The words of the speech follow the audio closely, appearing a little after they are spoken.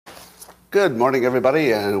Good morning,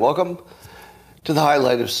 everybody, and welcome to the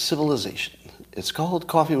highlight of civilization. It's called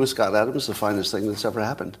Coffee with Scott Adams, the finest thing that's ever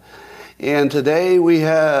happened. And today we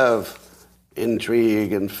have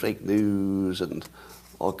intrigue and fake news and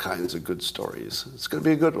all kinds of good stories. It's going to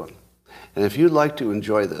be a good one. And if you'd like to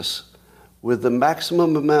enjoy this with the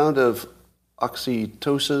maximum amount of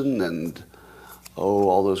oxytocin and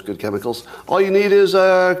all those good chemicals. All you need is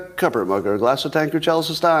a cupper mug or a glass of tankard, chalice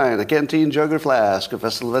of stein, a canteen, jug or flask, a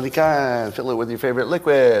vessel of any kind. Fill it with your favorite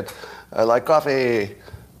liquid. I like coffee.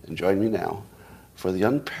 And join me now for the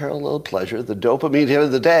unparalleled pleasure, the dopamine hit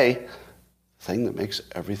of the day, the thing that makes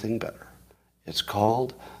everything better. It's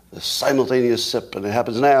called the simultaneous sip, and it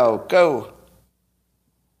happens now. Go.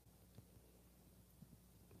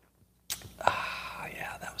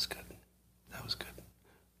 Yeah, that was good. That was good.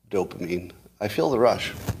 Dopamine. I feel the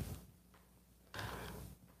rush.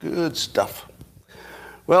 Good stuff.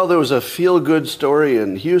 Well, there was a feel-good story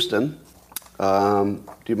in Houston. Do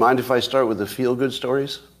you mind if I start with the feel-good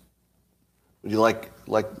stories? Would you like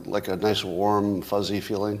a nice, warm, fuzzy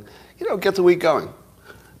feeling? You know, get the week going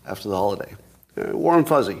after the holiday. Warm,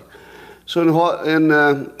 fuzzy. So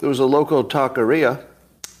there was a local taqueria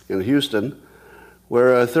in Houston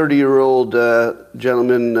where a 30-year-old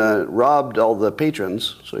gentleman robbed all the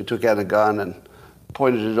patrons. So he took out a gun and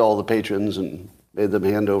pointed at all the patrons and made them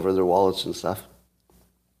hand over their wallets and stuff.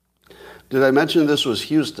 Did I mention this was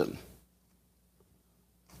Houston?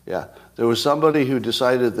 Yeah. There was somebody who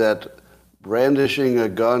decided that brandishing a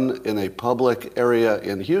gun in a public area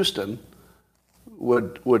in Houston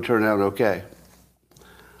would turn out okay.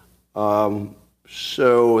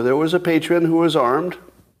 So there was a patron who was armed.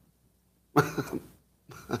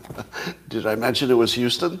 Did I mention it was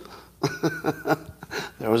Houston?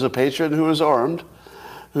 There was a patron who was armed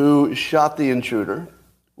who shot the intruder,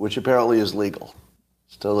 which apparently is legal.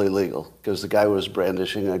 It's totally legal because the guy was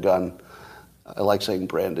brandishing a gun. I like saying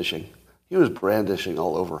brandishing. He was brandishing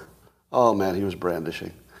all over. Oh, man, he was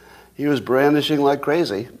brandishing. He was brandishing like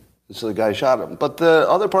crazy, and so the guy shot him. But the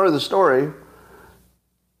other part of the story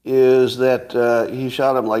is that he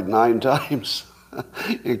shot him like 9 times,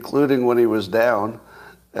 including when he was down.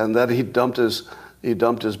 And then he dumped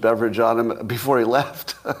his beverage on him before he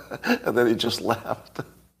left, and then he just left.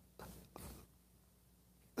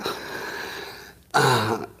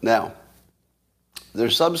 Now,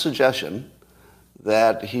 there's some suggestion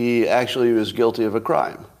that he actually was guilty of a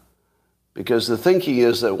crime, because the thinking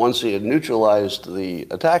is that once he had neutralized the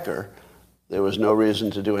attacker, there was no reason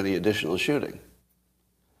to do any additional shooting.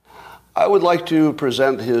 I would like to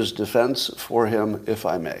present his defense for him, if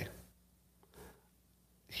I may.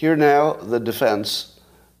 Here now, the defense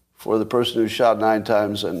for the person who shot 9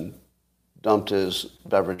 times and dumped his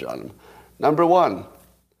beverage on him. Number one,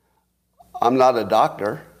 I'm not a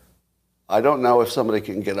doctor. I don't know if somebody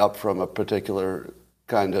can get up from a particular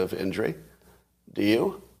kind of injury. Do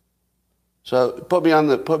you? So put me on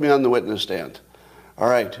the witness stand. All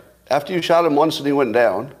right. After you shot him once and he went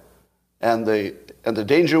down, and the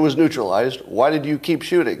danger was neutralized, why did you keep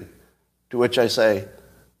shooting? To which I say,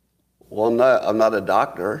 well, I'm not a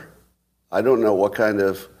doctor. I don't know what kind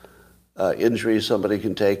of injury somebody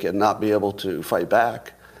can take and not be able to fight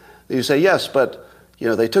back. And you say, yes, but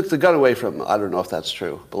they took the gun away from him. I don't know if that's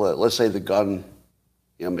true, but let's say the gun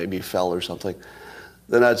maybe fell or something.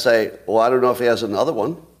 Then I'd say, well, I don't know if he has another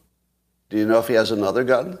one. Do you know if he has another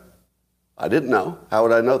gun? I didn't know. How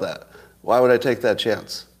would I know that? Why would I take that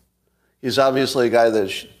chance? He's obviously a guy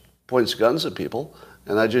that points guns at people,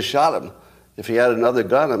 and I just shot him. If he had another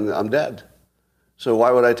gun, I'm dead. So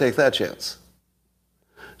why would I take that chance?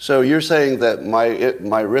 So you're saying that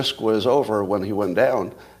my risk was over when he went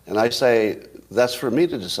down, and I say that's for me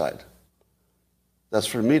to decide. That's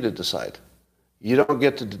for me to decide. You don't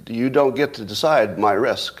get to decide my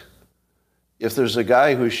risk. If there's a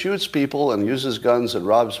guy who shoots people and uses guns and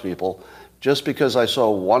robs people, just because I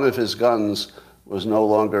saw one of his guns was no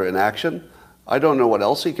longer in action, I don't know what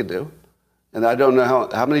else he could do. And I don't know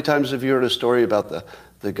how many times have you heard a story about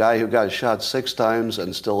the guy who got shot 6 times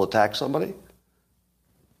and still attacked somebody?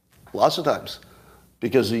 Lots of times.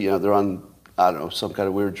 Because they're on, I don't know, some kind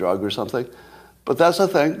of weird drug or something. But that's the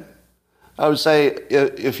thing. I would say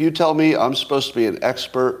if you tell me I'm supposed to be an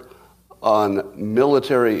expert on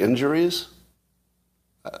military injuries,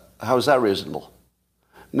 how is that reasonable?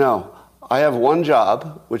 No. I have one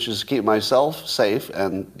job, which is to keep myself safe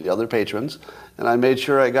and the other patrons, and I made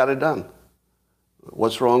sure I got it done.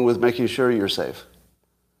 What's wrong with making sure you're safe?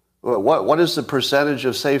 What is the percentage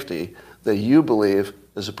of safety that you believe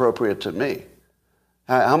is appropriate to me?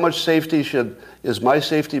 How much safety is my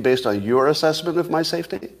safety based on your assessment of my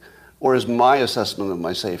safety? Or is my assessment of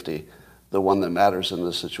my safety the one that matters in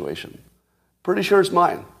this situation? Pretty sure it's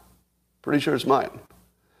mine. Pretty sure it's mine.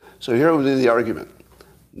 So here would be the argument.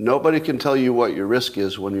 Nobody can tell you what your risk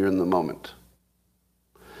is when you're in the moment.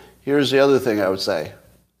 Here's the other thing I would say.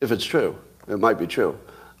 If it's true, it might be true.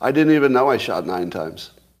 I didn't even know I shot 9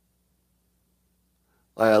 times.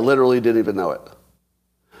 I literally didn't even know it.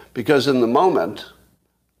 Because in the moment,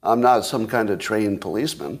 I'm not some kind of trained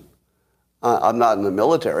policeman. I'm not in the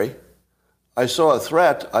military. I saw a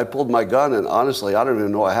threat, I pulled my gun, and honestly, I don't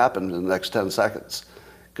even know what happened in the next 10 seconds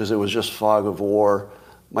because it was just fog of war.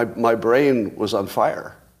 My brain was on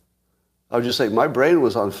fire. I would just say, my brain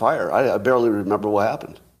was on fire. I barely remember what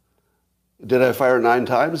happened. Did I fire 9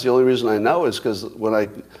 times? The only reason I know is because when I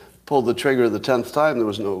pulled the trigger the 10th time, there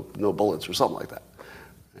was no bullets or something like that.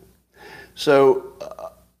 So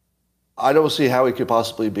I don't see how he could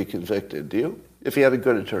possibly be convicted, do you? If he had a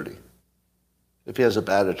good attorney. If he has a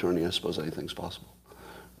bad attorney, I suppose anything's possible.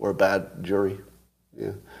 Or a bad jury.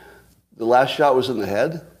 Yeah. The last shot was in the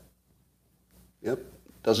head. Yep.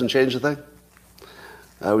 Doesn't change a thing.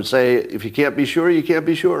 I would say if you can't be sure, you can't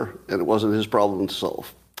be sure. And it wasn't his problem to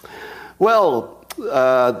solve. Well,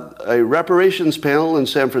 a reparations panel in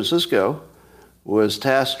San Francisco was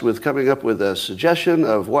tasked with coming up with a suggestion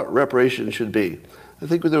of what reparations should be. I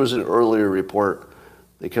think there was an earlier report.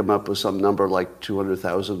 They came up with some number like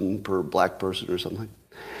 $200,000 per black person or something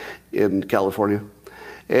in California.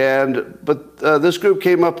 But this group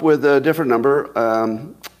came up with a different number,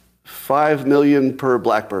 $5 million per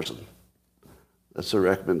black person. That's a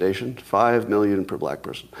recommendation, $5 million per black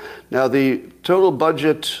person. Now, the total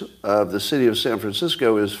budget of the city of San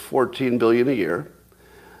Francisco is $14 billion a year,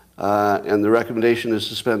 and the recommendation is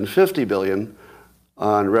to spend $50 billion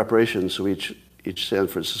on reparations to each San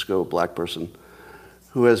Francisco black person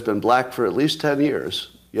who has been black for at least 10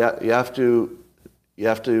 years. You have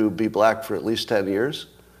to be black for at least 10 years.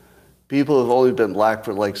 People who have only been black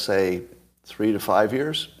for, like, say, 3 to 5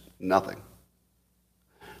 years, nothing.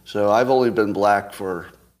 So I've only been black for,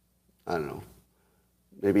 I don't know,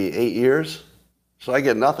 maybe 8 years. So I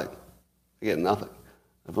get nothing.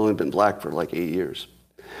 I've only been black for like 8 years.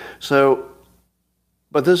 So,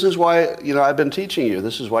 but this is why, I've been teaching you.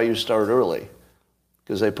 This is why you start early.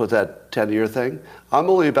 Because they put that 10-year thing. I'm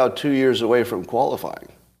only about 2 years away from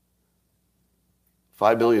qualifying.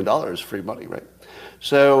 $5 million, free money, right?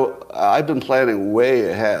 So I've been planning way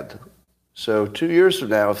ahead. So 2 years from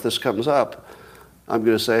now, if this comes up, I'm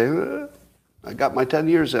going to say, I got my 10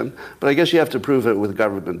 years in. But I guess you have to prove it with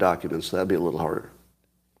government documents. That'd be a little harder.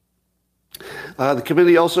 The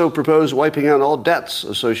committee also proposed wiping out all debts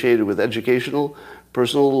associated with educational,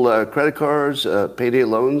 personal credit cards, payday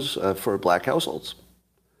loans for black households.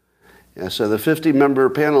 Yeah, so the 50-member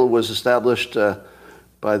panel was established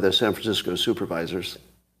by the San Francisco supervisors.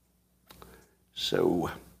 So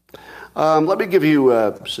let me give you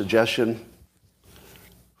a suggestion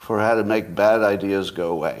for how to make bad ideas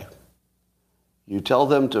go away. You tell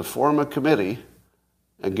them to form a committee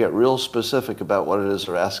and get real specific about what it is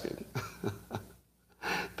they're asking.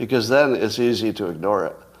 Because then it's easy to ignore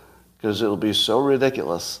it, because it'll be so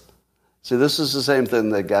ridiculous. See, this is the same thing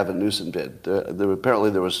that Gavin Newsom did. Apparently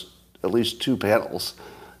there was at least 2 panels.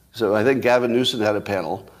 So I think Gavin Newsom had a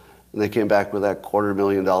panel, and they came back with that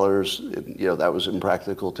 $250,000. That was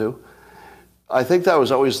impractical too. I think that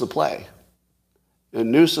was always the play. And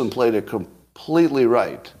Newsom played it completely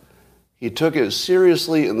right. He took it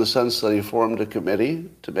seriously in the sense that he formed a committee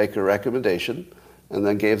to make a recommendation and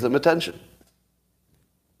then gave them attention.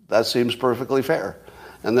 That seems perfectly fair.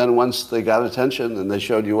 And then once they got attention and they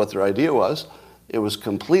showed you what their idea was, it was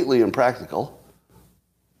completely impractical.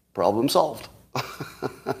 Problem solved.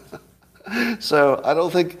 So I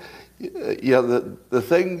don't think, the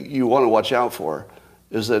thing you want to watch out for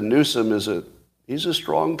is that Newsom he's a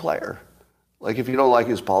strong player. Like, if you don't like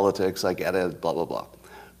his politics, I get it, blah, blah, blah.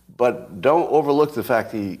 But don't overlook the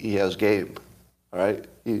fact he has game, all right?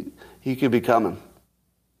 He could be coming.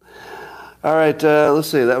 All right, let's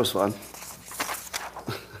see, that was fun.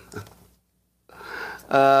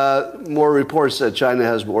 More reports that China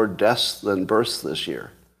has more deaths than births this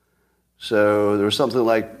year. So there was something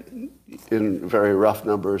like, in very rough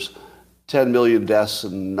numbers, 10 million deaths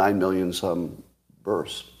and 9 million some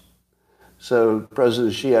births. So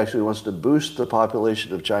President Xi actually wants to boost the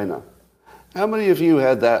population of China. How many of you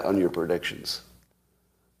had that on your predictions?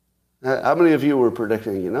 How many of you were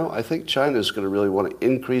predicting, I think China is going to really want to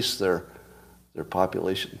increase their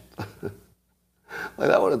population? Like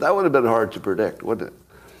that would have been hard to predict, wouldn't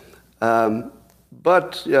it?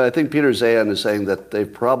 But I think Peter Zeihan is saying that they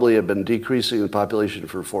probably have been decreasing the population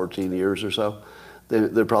for 14 years or so.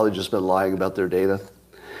 They've probably just been lying about their data.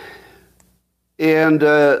 And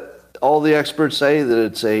all the experts say that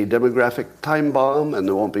it's a demographic time bomb and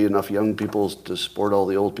there won't be enough young people to support all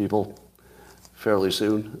the old people fairly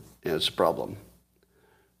soon, and it's a problem.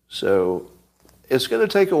 So it's going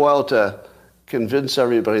to take a while to convince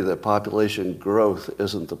everybody that population growth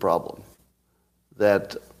isn't the problem,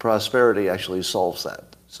 that prosperity actually solves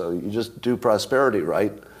that. So you just do prosperity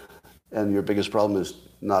right, and your biggest problem is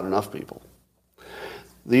not enough people.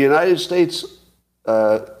 The United States,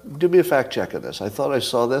 do me a fact check on this. I thought I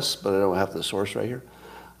saw this, but I don't have the source right here.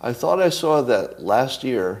 I thought I saw that last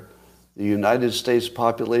year the United States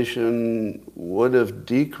population would have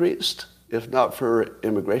decreased if not for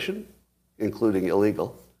immigration, including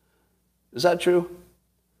illegal. Is that true?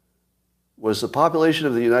 Was the population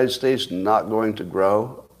of the United States not going to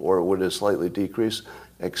grow, or would it slightly decrease,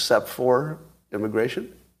 except for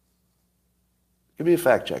immigration? Give me a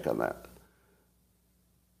fact check on that.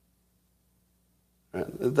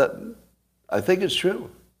 I think it's true.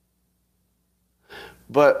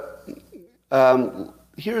 But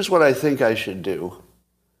here's what I think I should do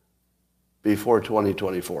before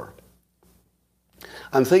 2024.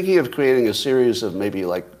 I'm thinking of creating a series of maybe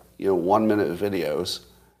 1-minute videos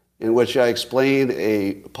in which I explain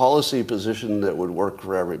a policy position that would work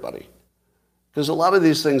for everybody. Because a lot of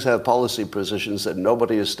these things have policy positions that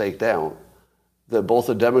nobody has staked out that both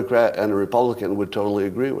a Democrat and a Republican would totally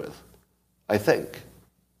agree with, I think.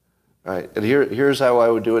 Right? And here's how I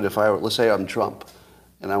would do it if let's say I'm Trump,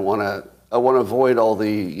 and I want to avoid all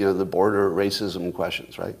the border racism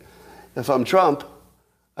questions, right? If I'm Trump,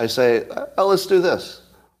 I say, let's do this.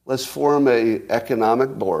 Let's form an economic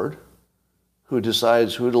board who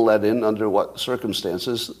decides who to let in under what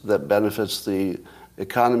circumstances that benefits the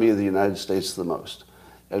economy of the United States the most.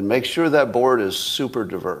 And make sure that board is super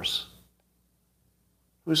diverse.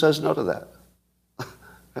 Who says no to that?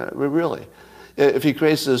 Really. If he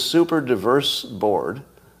creates this super diverse board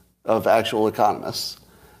of actual economists,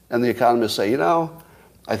 and the economists say,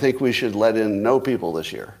 I think we should let in no people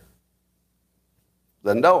this year,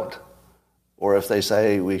 then don't. Or if they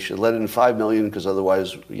say we should let in 5 million because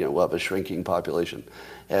otherwise we'll have a shrinking population.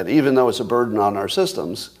 And even though it's a burden on our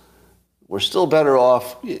systems, we're still better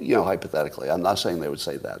off, hypothetically. I'm not saying they would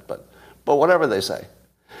say that, but whatever they say.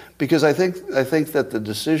 Because I think that the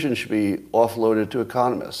decision should be offloaded to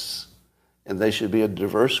economists. And they should be a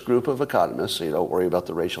diverse group of economists, so you don't worry about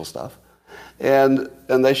the racial stuff. And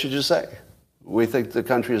they should just say, we think the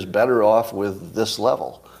country is better off with this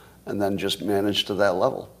level, and then just manage to that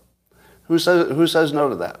level. Who says no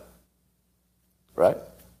to that? Right?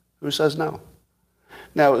 Who says no?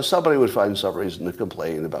 Now, somebody would find some reason to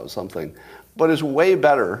complain about something, but it's way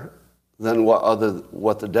better than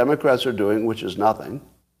what the Democrats are doing, which is nothing,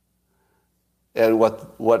 and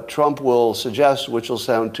what Trump will suggest, which will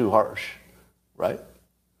sound too harsh. Right?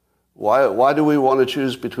 Why do we want to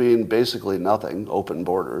choose between basically nothing, open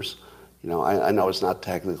borders? I know it's not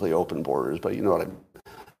technically open borders, but you know what I mean.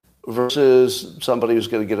 Versus somebody who's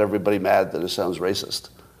going to get everybody mad that it sounds racist.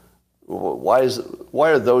 Why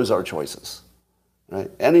are those our choices? Right?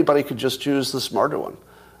 Anybody could just choose the smarter one.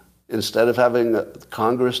 Instead of having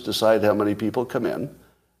Congress decide how many people come in,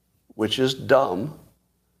 which is dumb,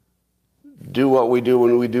 do what we do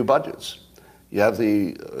when we do budgets. You have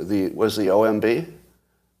the OMB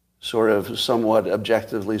sort of somewhat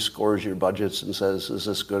objectively scores your budgets and says, is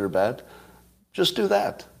this good or bad? Just do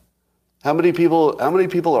that. How many people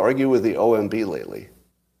argue with the OMB lately?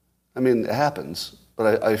 I mean, it happens,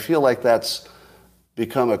 but I feel like that's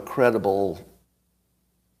become a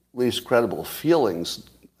least credible feelings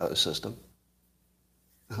system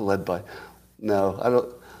led by,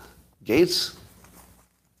 Gates?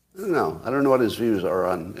 I don't know what his views are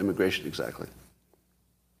on immigration exactly.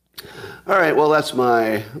 All right, well, that's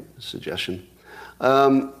my suggestion.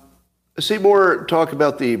 See more talk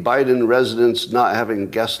about the Biden residents not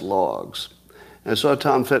having guest logs. And I saw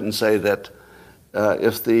Tom Fitton say that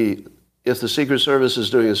if the Secret Service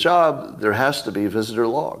is doing its job, there has to be visitor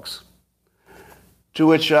logs. To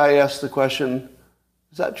which I asked the question,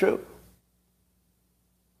 is that true?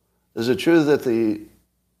 Is it true that the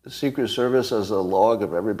Secret Service has a log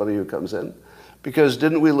of everybody who comes in? Because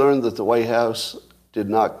didn't we learn that the White House did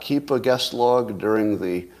not keep a guest log during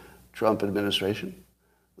the Trump administration?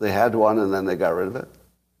 They had one and then they got rid of it.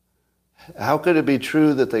 How could it be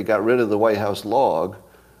true that they got rid of the White House log?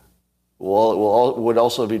 Well, it would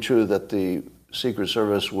also be true that the Secret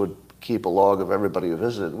Service would keep a log of everybody who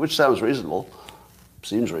visited, which sounds reasonable,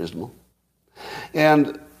 seems reasonable.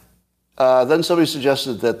 And then somebody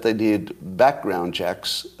suggested that they need background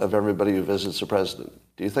checks of everybody who visits the president.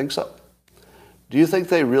 Do you think so? Do you think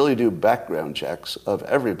they really do background checks of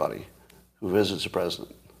everybody who visits the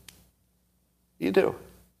president? You do.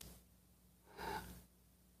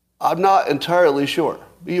 I'm not entirely sure.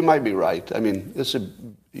 You might be right. I mean, it's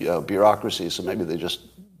a bureaucracy, so maybe they just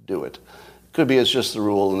do it. Could be it's just the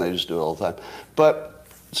rule and they just do it all the time. But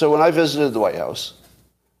so when I visited the White House,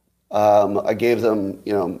 I gave them,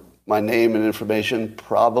 my name and information.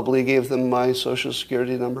 Probably gave them my Social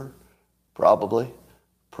Security number. Probably.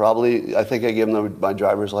 I think I gave them my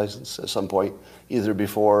driver's license at some point, either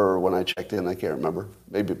before or when I checked in. I can't remember.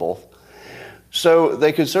 Maybe both. So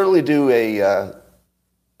they could certainly do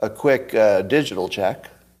a quick digital check,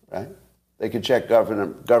 right? They could check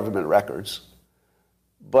government records,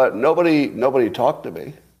 but nobody talked to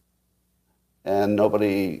me, and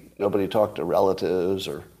nobody talked to relatives,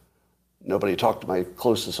 or nobody talked to my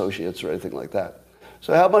close associates or anything like that.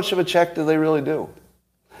 So how much of a check do they really do?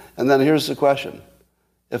 And then here's the question: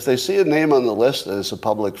 if they see a name on the list that is a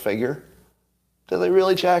public figure, do they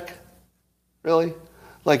really check? Really?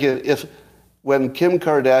 Like if when Kim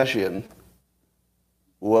Kardashian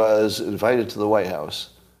was invited to the White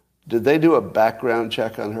House, did they do a background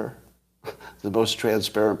check on her? The most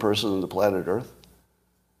transparent person on the planet Earth?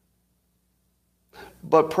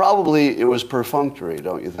 But probably it was perfunctory,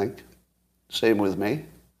 don't you think? Same with me.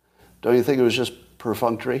 Don't you think it was just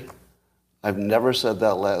perfunctory? I've never said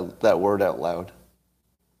that word out loud.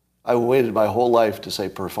 I waited my whole life to say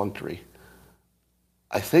perfunctory.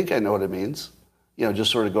 I think I know what it means.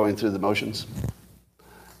 Just sort of going through the motions.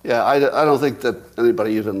 Yeah, I don't think that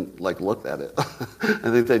anybody even looked at it.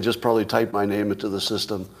 I think they just probably typed my name into the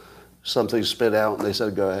system. Something spit out and they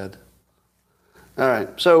said, go ahead. All right,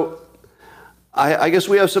 so I guess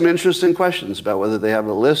we have some interesting questions about whether they have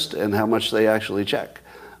a list and how much they actually check.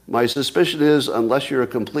 My suspicion is, unless you're a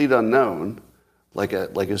complete unknown, like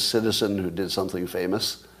a citizen who did something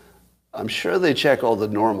famous, I'm sure they check all the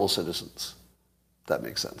normal citizens. If that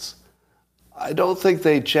makes sense. I don't think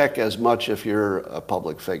they check as much if you're a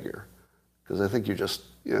public figure, because I think you just,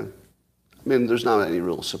 there's not any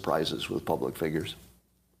real surprises with public figures.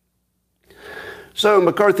 So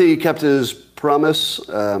McCarthy kept his promise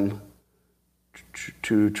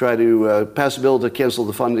to try to pass a bill to cancel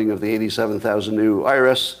the funding of the 87,000 new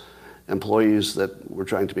IRS employees that were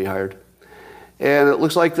trying to be hired. And it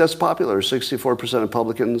looks like that's popular. 64% of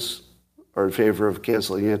Republicans are in favor of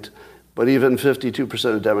canceling it, but even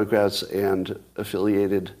 52% of Democrats and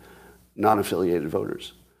non-affiliated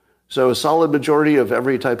voters. So a solid majority of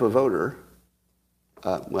every type of voter,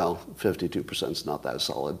 52% is not that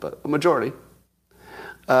solid, but a majority,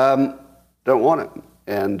 don't want it.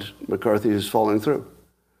 And McCarthy is following through.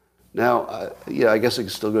 Now, I guess it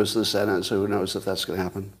still goes to the Senate, so who knows if that's going to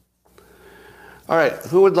happen. All right,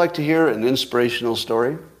 who would like to hear an inspirational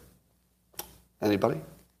story? Anybody?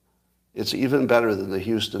 It's even better than the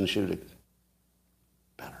Houston shooting.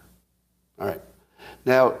 Better. All right.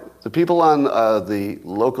 Now, the people on the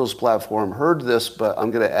Locals platform heard this, but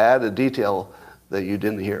I'm going to add a detail that you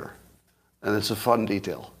didn't hear. And it's a fun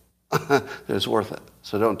detail. It's worth it.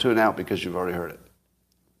 So don't tune out because you've already heard it.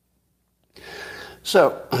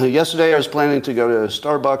 So yesterday I was planning to go to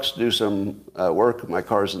Starbucks, do some work. My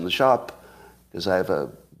car's in the shop because I have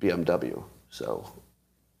a BMW. So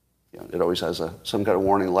it always has some kind of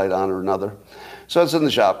warning light on or another. So it's in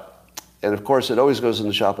the shop. And of course, it always goes in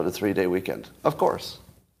the shop on a 3-day weekend. Of course.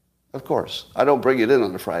 I don't bring it in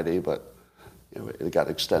on a Friday, but it got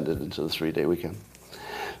extended into the 3-day weekend.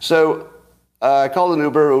 So I call an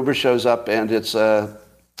Uber. Uber shows up, and it's a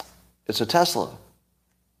Tesla.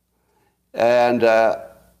 And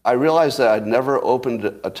I realized that I'd never opened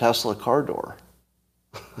a Tesla car door.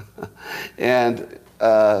 And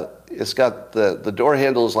it's got the door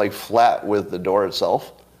handle is flat with the door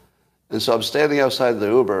itself. And so I'm standing outside the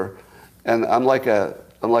Uber, and I'm like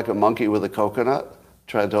a monkey with a coconut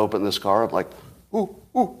trying to open this car. I'm like, ooh,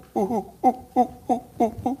 ooh, ooh, ooh, ooh, ooh,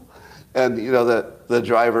 ooh, ooh. And the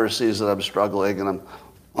driver sees that I'm struggling, and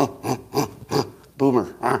I'm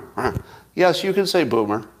boomer. Yes, you can say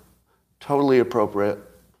boomer. Totally appropriate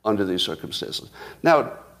under these circumstances.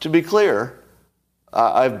 Now, to be clear,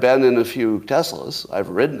 I've been in a few Teslas. I've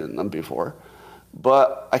ridden in them before.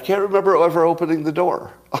 But I can't remember ever opening the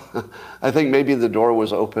door. I think maybe the door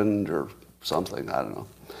was opened or something. I don't know.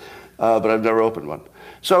 But I've never opened one.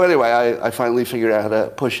 So anyway, I finally figured out how to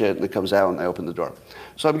push it, and it comes out, and I open the door.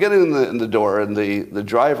 So I'm getting in the door, and the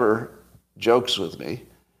driver jokes with me.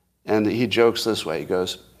 And he jokes this way. He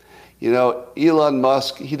goes, Elon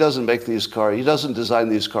Musk, he doesn't make these cars. He doesn't design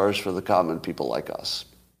these cars for the common people like us.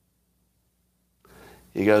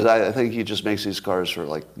 He goes, I think he just makes these cars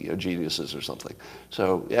for geniuses or something.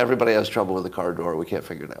 So everybody has trouble with the car door. We can't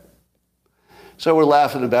figure it out. So we're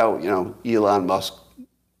laughing about, Elon Musk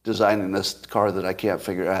designing this car that I can't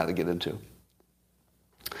figure out how to get into.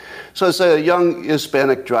 So it's a young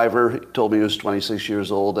Hispanic driver. He told me he was 26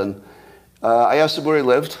 years old, and I asked him where he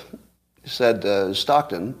lived. He said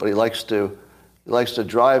Stockton, but he likes to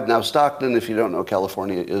drive. Now, Stockton, if you don't know,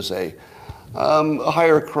 California is a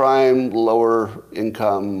higher crime, lower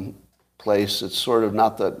income place. It's sort of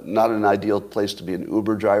not an ideal place to be an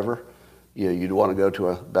Uber driver. You'd want to go to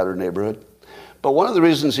a better neighborhood. But one of the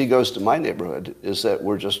reasons he goes to my neighborhood is that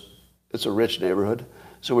it's a rich neighborhood.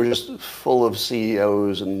 So we're just full of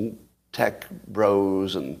CEOs and tech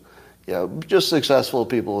bros and just successful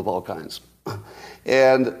people of all kinds.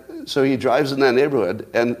 And so he drives in that neighborhood,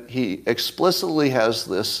 and he explicitly has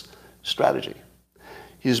this strategy.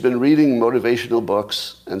 He's been reading motivational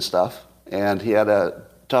books and stuff, and he had a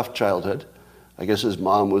tough childhood. I guess his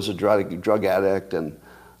mom was a drug addict and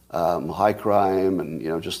high crime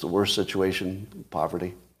and just the worst situation,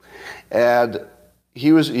 poverty. And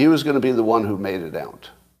he was going to be the one who made it out,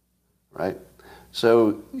 right?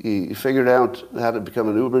 So he figured out how to become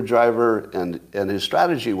an Uber driver, and his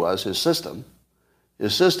strategy was, his system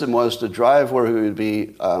was to drive where he would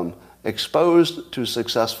be exposed to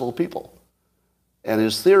successful people. And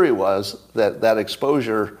his theory was that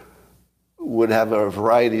exposure would have a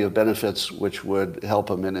variety of benefits which would help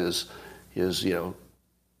him in his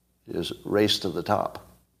race to the top.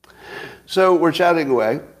 So we're chatting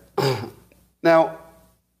away. Now,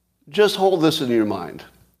 just hold this in your mind.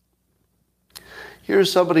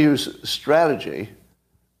 Here's somebody whose strategy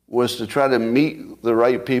was to try to meet the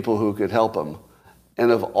right people who could help him.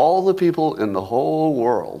 And of all the people in the whole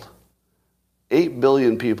world, 8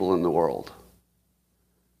 billion people in the world,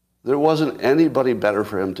 there wasn't anybody better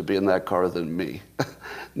for him to be in that car than me.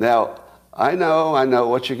 Now, I know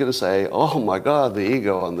what you're going to say. Oh my God, the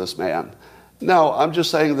ego on this man. No, I'm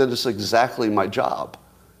just saying that it's exactly my job.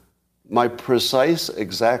 My precise,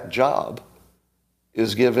 exact job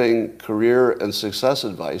is giving career and success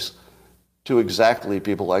advice to exactly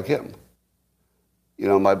people like him.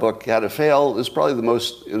 My book, How to Fail, is probably the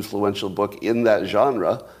most influential book in that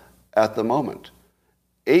genre at the moment.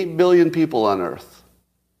 8 billion people on Earth.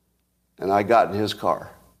 And I got in his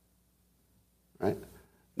car, right?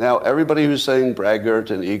 Now, everybody who's saying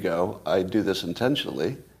braggart and ego, I do this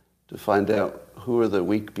intentionally to find out who are the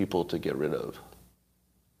weak people to get rid of.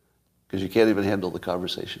 Because you can't even handle the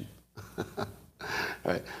conversation.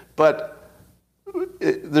 Right? But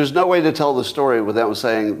there's no way to tell the story without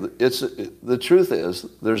saying the truth is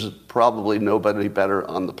there's probably nobody better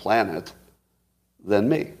on the planet than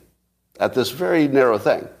me at this very narrow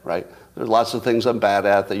thing, right? There's lots of things I'm bad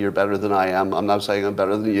at that you're better than I am. I'm not saying I'm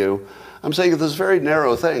better than you. I'm saying this very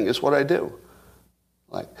narrow thing is what I do.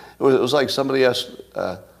 Like it was like somebody asked,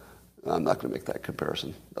 I'm not going to make that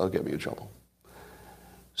comparison. That'll get me in trouble.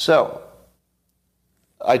 So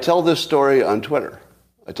I tell this story on Twitter.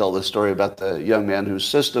 I tell this story about the young man whose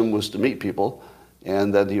system was to meet people,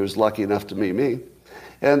 and that he was lucky enough to meet me.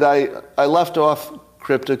 And I left off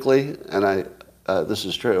cryptically, and this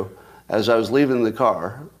is true, as I was leaving the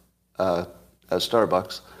car at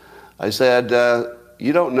Starbucks, I said,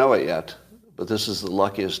 you don't know it yet, but this is the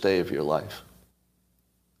luckiest day of your life.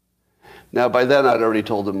 Now, by then, I'd already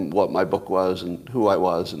told him what my book was and who I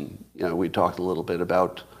was, and we talked a little bit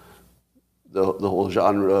about the whole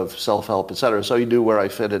genre of self-help, et cetera, so he knew where I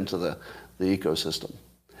fit into the ecosystem.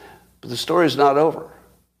 But the story's not over.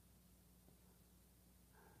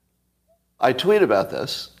 I tweet about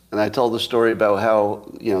this, and I tell the story about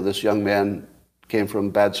how this young man came from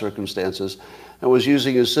bad circumstances and was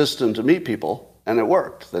using his system to meet people, and it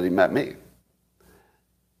worked, that he met me.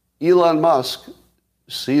 Elon Musk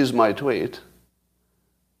sees my tweet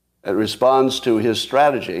and responds to his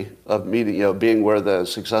strategy of meeting, being where the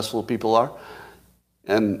successful people are.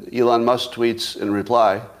 And Elon Musk tweets in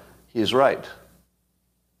reply, he's right.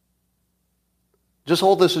 Just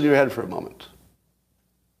hold this in your head for a moment.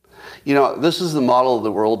 This is the model of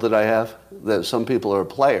the world that I have, that some people are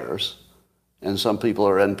players and some people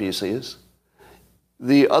are NPCs.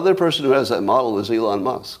 The other person who has that model is Elon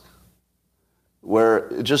Musk, where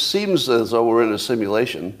it just seems as though we're in a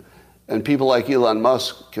simulation, and people like Elon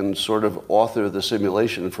Musk can sort of author the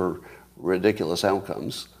simulation for ridiculous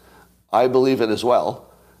outcomes. I believe it as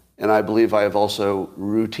well, and I believe I have also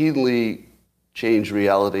routinely changed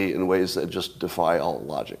reality in ways that just defy all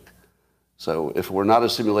logic. So if we're not a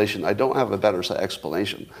simulation, I don't have a better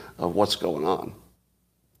explanation of what's going on.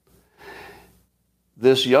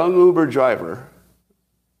 This young Uber driver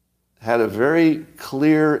had a very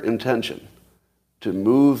clear intention to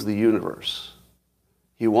move the universe.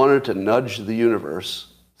 He wanted to nudge the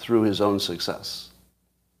universe through his own success.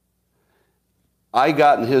 I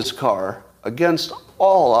got in his car against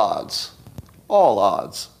all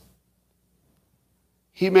odds.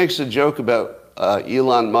 he makes a joke about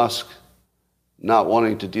Elon Musk not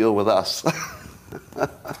wanting to deal with us.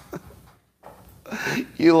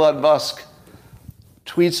 Elon Musk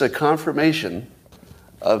tweets a confirmation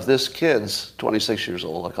of this kid's, 26 years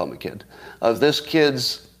old, I call him a kid, of this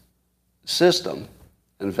kid's system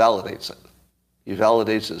and validates it. He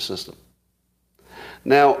validates his system.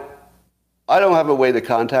 Now, I don't have a way to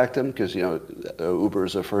contact him because, Uber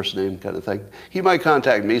is a first name kind of thing. He might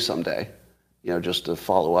contact me someday, just to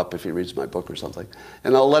follow up if he reads my book or something.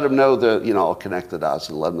 And I'll let him know I'll connect the dots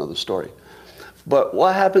and let him know the story. But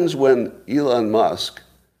what happens when Elon Musk,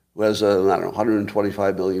 who has,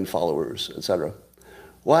 125 million followers, et cetera,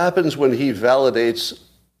 what happens when he validates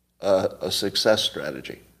a success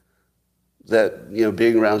strategy? That,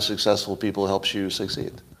 being around successful people helps you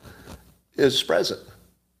succeed. It spreads it.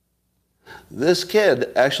 This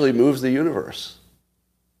kid actually moves the universe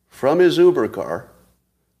from his Uber car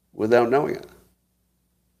without knowing it.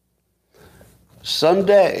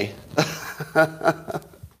 Someday,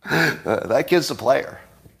 that kid's a player.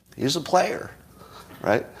 He's a player,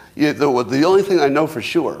 right? The only thing I know for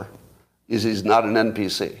sure is he's not an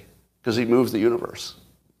NPC because he moves the universe.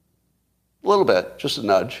 A little bit, just a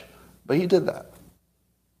nudge, but he did that.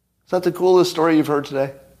 Is that the coolest story you've heard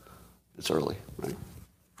today? It's early, right?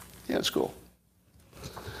 Yeah, it's cool.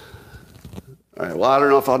 All right, well, I don't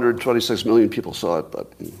know if 126 million people saw it,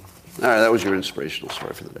 but all right, that was your inspirational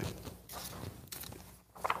story for the day.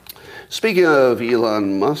 Speaking of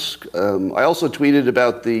Elon Musk, I also tweeted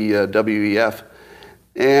about the WEF,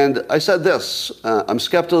 and I said this, I'm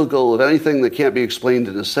skeptical of anything that can't be explained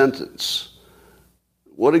in a sentence.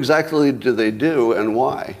 What exactly do they do and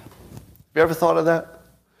why? Have you ever thought of that?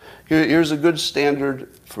 Here's a good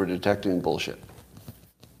standard for detecting bullshit.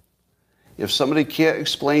 If somebody can't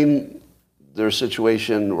explain their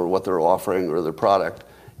situation or what they're offering or their product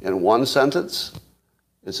in one sentence,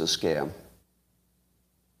 it's a scam.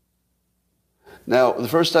 Now, the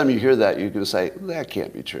first time you hear that, you can say, that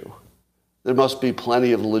can't be true. There must be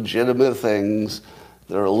plenty of legitimate things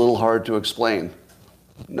that are a little hard to explain.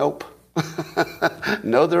 Nope.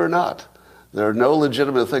 No, there are not. There are no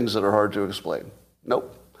legitimate things that are hard to explain.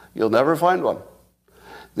 Nope. You'll never find one.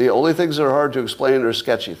 The only things that are hard to explain are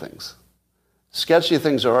sketchy things. Sketchy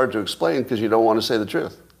things are hard to explain because you don't want to say the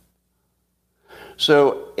truth.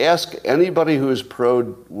 So ask anybody who is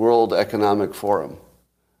pro-World Economic Forum,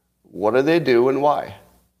 what do they do and why?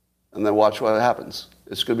 And then watch what happens.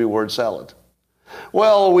 It's going to be word salad.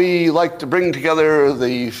 Well, we like to bring together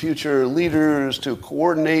the future leaders to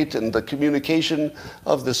coordinate and the communication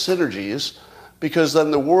of the synergies, because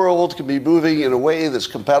then the world can be moving in a way that's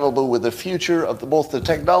compatible with the future of both the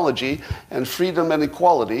technology and freedom and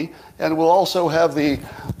equality, and we'll also have the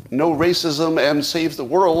no racism and save the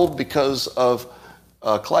world because of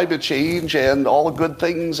climate change and all good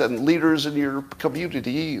things and leaders in your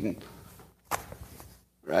community.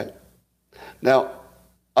 Right? Now,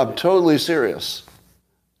 I'm totally serious.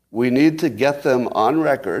 We need to get them on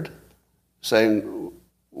record saying,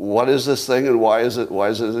 what is this thing and why does it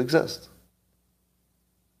exist?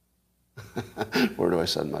 Where do I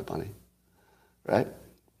send my money? Right?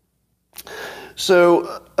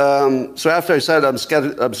 So after I said I'm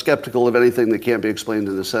skeptical of anything that can't be explained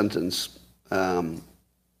in a sentence, then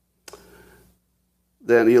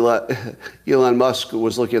Elon Musk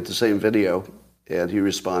was looking at the same video, and he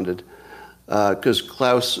responded, because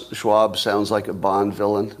Klaus Schwab sounds like a Bond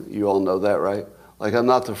villain. You all know that, right? Like, I'm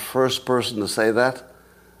not the first person to say that.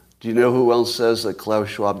 Do you know who else says that Klaus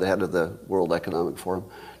Schwab, the head of the World Economic Forum,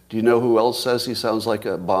 do you know who else says he sounds like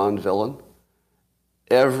a Bond villain?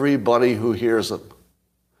 Everybody who hears him.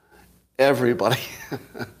 Everybody.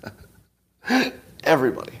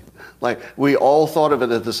 Everybody. Like, we all thought of it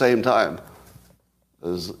at the same time.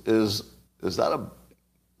 Is that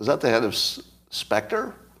the head of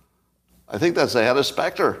Spectre? I think that's the head of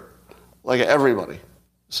Spectre. Like, everybody,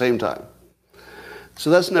 same time. So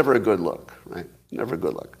that's never a good look, right? Never a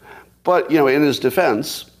good look. But, in his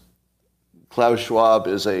defense, Klaus Schwab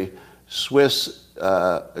is a Swiss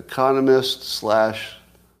economist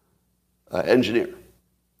 / engineer.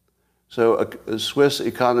 So a Swiss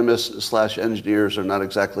economist / engineers are not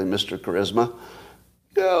exactly Mr. Charisma.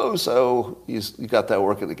 So he's got that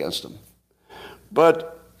working against him.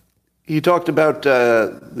 But he talked about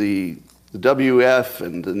the WF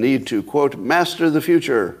and the need to, quote, master the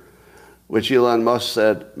future, which Elon Musk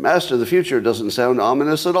said, master the future doesn't sound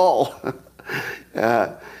ominous at all.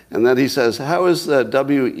 And then he says, how is the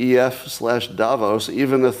WEF / Davos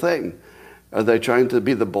even a thing? Are they trying to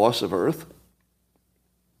be the boss of Earth?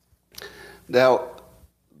 Now,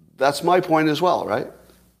 that's my point as well, right?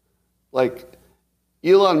 Like,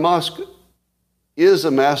 Elon Musk is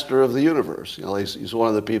a master of the universe. You know, he's one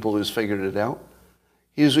of the people who's figured it out.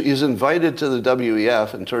 He's invited to the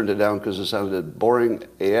WEF and turned it down because it sounded boring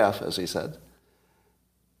AF, as he said.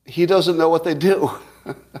 He doesn't know what they do.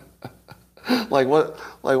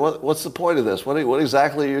 What's the point of this? What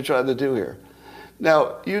exactly are you trying to do here?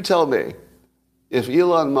 Now, you tell me, if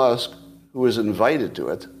Elon Musk, who was invited to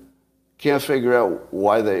it, can't figure out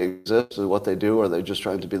why they exist and what they do, or are they just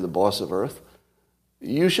trying to be the boss of Earth,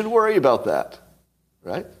 you should worry about that,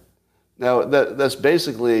 right? Now, that's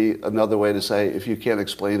basically another way to say, if you can't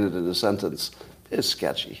explain it in a sentence, it's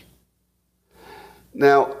sketchy.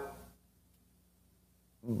 Now,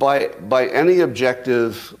 by any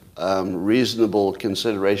objective, reasonable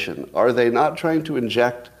consideration, are they not trying to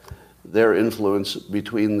inject their influence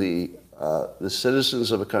between the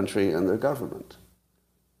citizens of a country and their government?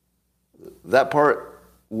 That part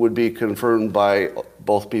would be confirmed by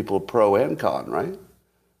both people pro and con, right?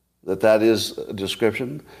 That is a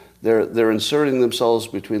description. They're inserting themselves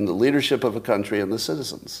between the leadership of a country and the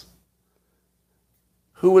citizens.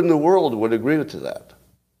 Who in the world would agree to that?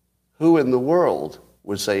 Who in the world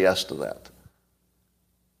would say yes to that?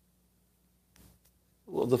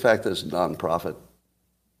 Well, the fact that it's non-profit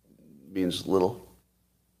means little.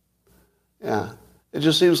 Yeah, it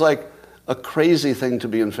just seems like a crazy thing to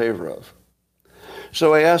be in favor of.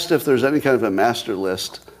 So I asked if there's any kind of a master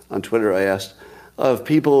list on Twitter. I asked of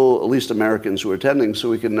people, at least Americans, who are attending, so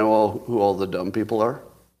we can know who all the dumb people are.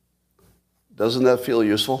 Doesn't that feel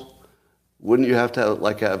useful? Wouldn't you have to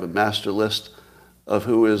have a master list of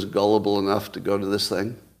who is gullible enough to go to this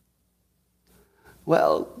thing?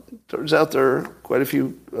 Well, turns out there are quite a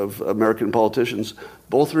few of American politicians,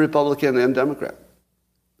 both Republican and Democrat.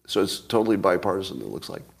 So it's totally bipartisan, it looks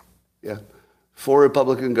like. Yeah. 4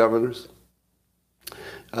 Republican governors.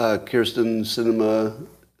 Kirsten Sinema.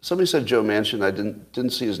 Somebody said Joe Manchin. I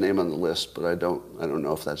didn't see his name on the list, but I don't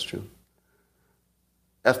know if that's true.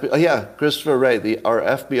 Yeah, Christopher Wray, our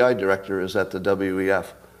FBI director, is at the WEF.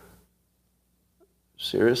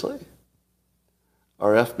 Seriously?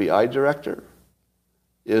 Our FBI director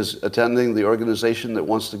is attending the organization that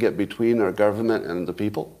wants to get between our government and the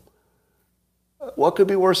people? What could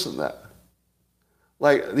be worse than that?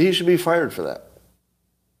 He should be fired for that.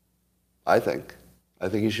 I think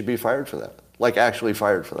he should be fired for that. Actually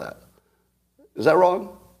fired for that. Is that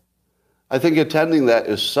wrong? I think attending that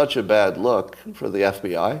is such a bad look for the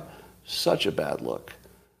FBI, such a bad look,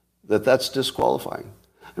 that's disqualifying.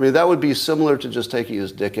 I mean, that would be similar to just taking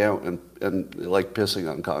his dick out and pissing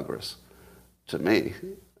on Congress, to me.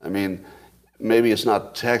 I mean, maybe it's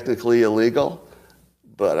not technically illegal,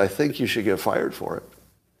 but I think you should get fired for it.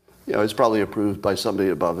 You know, it's probably approved by somebody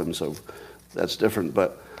above him, so that's different.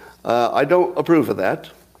 But I don't approve of that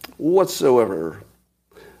whatsoever.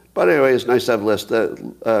 But anyway, it's nice to have a list.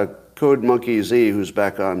 Code Monkey Z, who's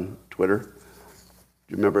back on Twitter. Do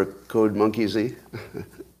you remember Code Monkey Z?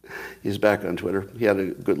 He's back on Twitter. He had a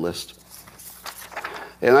good list.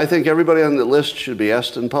 And I think everybody on the list should be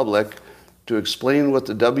asked in public to explain what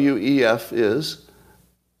the WEF is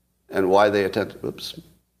and why they attend. Oops.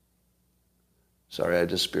 Sorry, I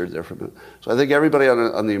disappeared there for a minute. So I think everybody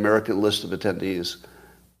on the American list of attendees,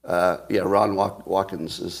 Ron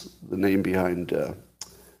Watkins is the name behind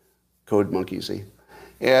Code Monkey Z.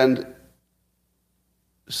 And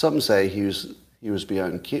some say he was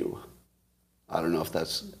behind Q. I don't know if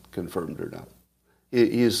that's confirmed or not.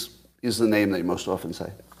 He's the name they most often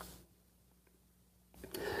say.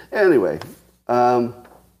 Anyway, I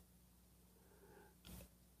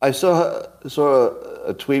saw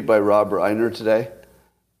a tweet by Rob Reiner today,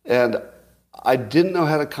 and I didn't know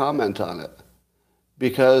how to comment on it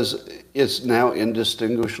because it's now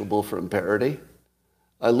indistinguishable from parody.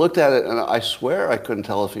 I looked at it, and I swear I couldn't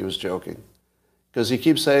tell if he was joking. Because he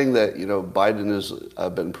keeps saying that, Biden has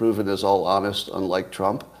been proven as all honest, unlike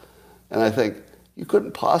Trump. And I think, you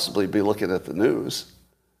couldn't possibly be looking at the news.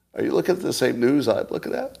 Are you looking at the same news I'm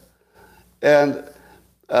looking at? And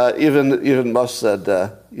even Musk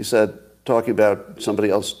said, he said, talking about,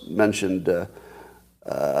 somebody else mentioned,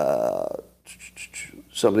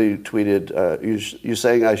 somebody tweeted, you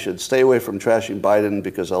saying I should stay away from trashing Biden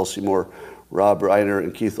because I'll see more Rob Reiner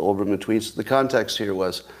and Keith Olbermann tweets. The context here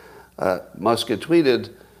was, Musk had tweeted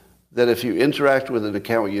that if you interact with an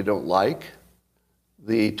account you don't like,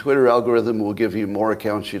 the Twitter algorithm will give you more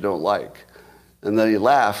accounts you don't like. And then he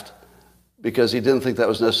laughed because he didn't think that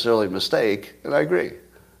was necessarily a mistake, and I agree.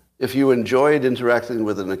 If you enjoyed interacting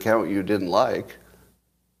with an account you didn't like,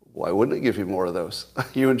 why wouldn't it give you more of those?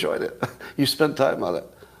 You enjoyed it. You spent time on it.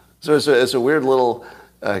 So it's a weird little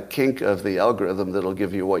kink of the algorithm that'll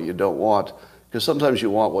give you what you don't want, because sometimes you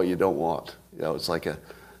want what you don't want. It's like a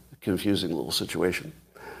confusing little situation.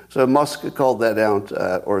 So Musk called that out,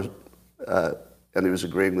 and he was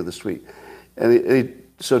agreeing with his tweet. And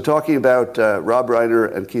so talking about Rob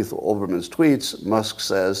Reiner and Keith Olbermann's tweets, Musk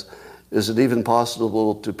says, is it even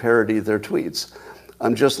possible to parody their tweets?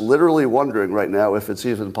 I'm just literally wondering right now if it's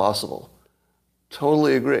even possible.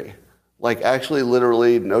 Totally agree. Like actually,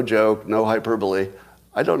 literally, no joke, no hyperbole.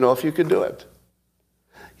 I don't know if you could do it.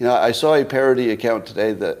 You know, I saw a parody account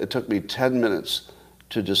today that it took me 10 minutes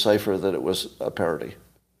to decipher that it was a parody.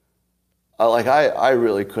 I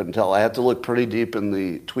really couldn't tell. I had to look pretty deep in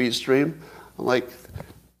the tweet stream. I'm like,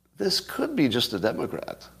 this could be just a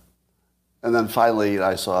Democrat. And then finally,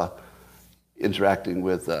 I saw interacting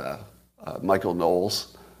with Michael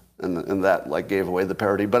Knowles, and that like gave away the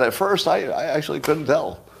parody. But at first, I actually couldn't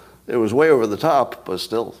tell. It was way over the top, but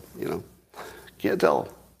still, you know, can't tell.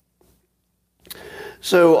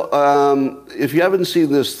 So if you haven't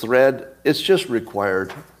seen this thread, it's just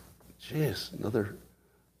required. Jeez, another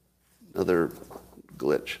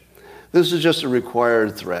glitch. This is just a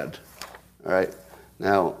required thread, all right?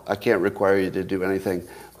 Now, I can't require you to do anything,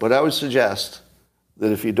 but I would suggest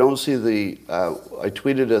that if you don't see I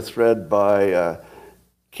tweeted a thread by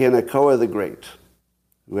Kanekoa the Great,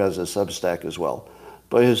 who has a Substack as well,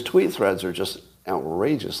 but his tweet threads are just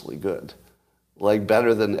outrageously good, like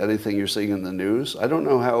better than anything you're seeing in the news. I don't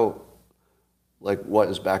know how, like what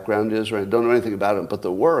his background is, right? I don't know anything about him, but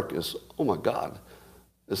the work is, oh my God.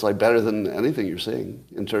 It's like better than anything you're seeing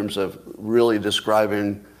in terms of really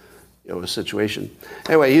describing, you know, a situation.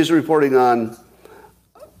 Anyway, he's reporting on,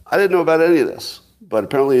 I didn't know about any of this, but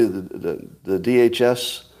apparently the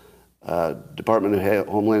DHS, Department of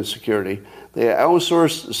Homeland Security, they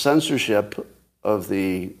outsourced censorship of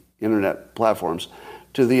the internet platforms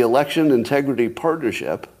to the Election Integrity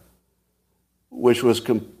Partnership, which was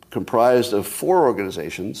comprised of 4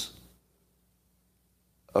 organizations.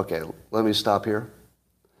 Okay, let me stop here.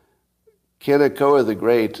 Kanekoa the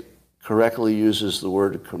Great correctly uses the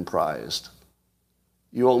word comprised.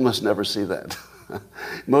 You almost never see that.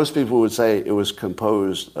 Most people would say it was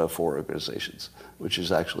composed of 4 organizations, which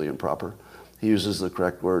is actually improper. He uses the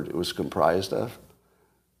correct word, it was comprised of.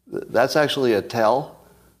 That's actually a tell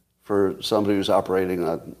for somebody who's operating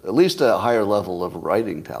on at least a higher level of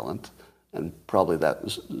writing talent, and probably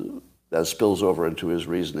that spills over into his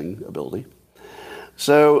reasoning ability.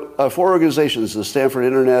 So 4 organizations, the Stanford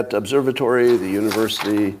Internet Observatory, the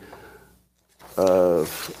University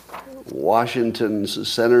of Washington's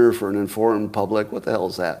Center for an Informed Public, what the hell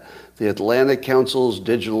is that? The Atlantic Council's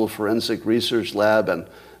Digital Forensic Research Lab, and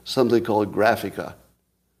something called Graphica.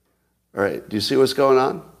 All right, do you see what's going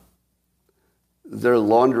on? They're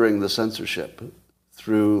laundering the censorship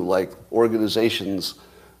through like organizations.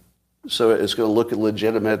 So it's going to look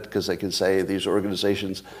legitimate because they can say these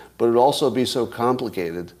organizations, but it'll also be so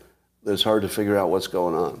complicated that it's hard to figure out what's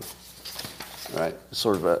going on. All right, it's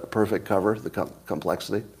sort of a perfect cover, the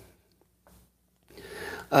complexity.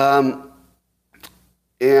 And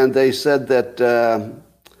they said that the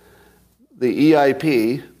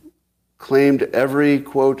EIP claimed every,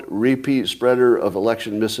 quote, repeat spreader of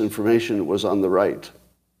election misinformation was on the right.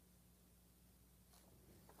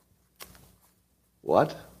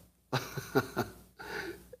 What?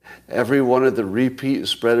 Every one of the repeat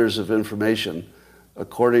spreaders of information,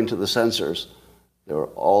 according to the censors, they were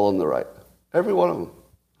all on the right. Every one of them.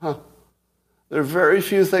 Huh. There are very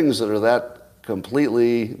few things that are that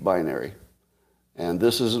completely binary. And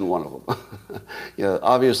this isn't one of them. You know,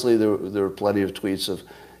 obviously, there were plenty of tweets of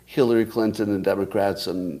Hillary Clinton and Democrats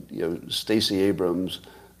and, you know, Stacey Abrams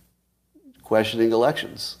questioning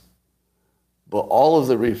elections. But all of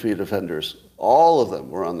the repeat offenders, all of them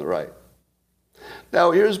were on the right.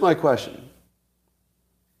 Now, here's my question.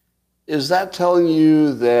 Is that telling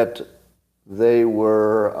you that they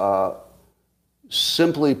were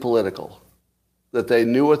simply political? That they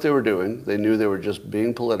knew what they were doing, they knew they were just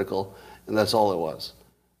being political, and that's all it was?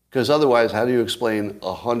 Because otherwise, how do you explain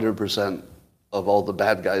 100% of all the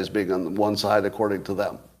bad guys being on one side according to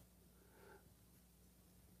them?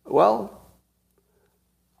 Well,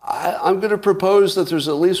 I'm going to propose that there's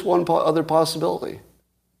at least one other possibility.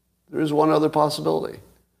 There is one other possibility,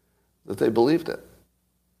 that they believed it.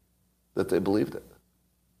 That they believed it.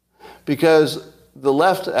 Because the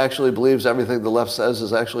left actually believes everything the left says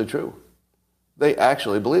is actually true. They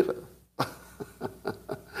actually believe it.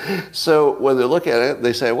 So when they look at it,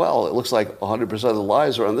 they say, well, it looks like 100% of the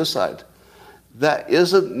lies are on this side. That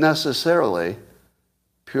isn't necessarily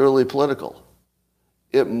purely political.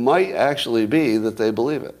 It might actually be that they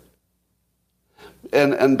believe it.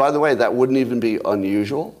 And by the way, that wouldn't even be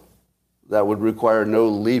unusual. That would require no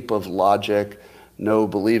leap of logic, no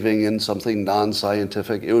believing in something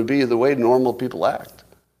non-scientific. It would be the way normal people act.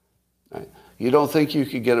 Right? You don't think you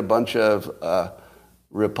could get a bunch of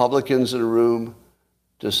Republicans in a room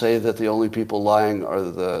to say that the only people lying are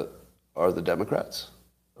the Democrats?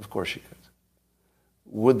 Of course you could.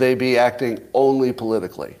 Would they be acting only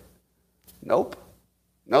politically? Nope.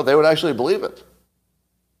 No, they would actually believe it.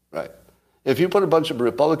 Right. If you put a bunch of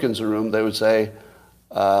Republicans in a room, they would say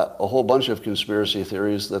a whole bunch of conspiracy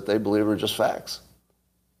theories that they believe are just facts.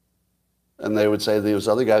 And they would say those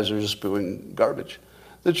other guys are just spewing garbage.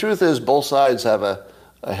 The truth is both sides have a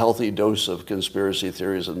healthy dose of conspiracy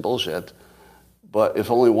theories and bullshit. But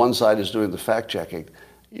if only one side is doing the fact-checking,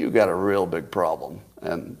 you've got a real big problem.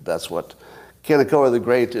 And that's what Kanekoa the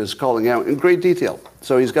Great is calling out in great detail.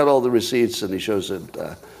 So he's got all the receipts, and he shows it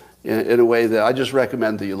in a way that I just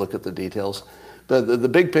recommend that you look at the details. But the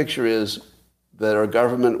big picture is that our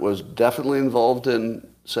government was definitely involved in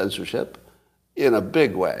censorship in a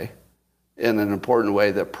big way, in an important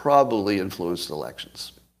way that probably influenced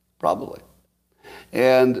elections. Probably.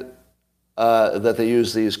 And that they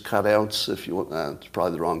use these cutouts, if you want, it's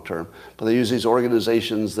probably the wrong term, but they use these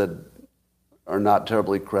organizations that are not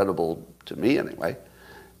terribly credible, to me anyway,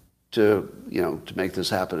 to make this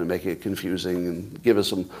happen and make it confusing and give us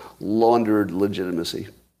some laundered legitimacy.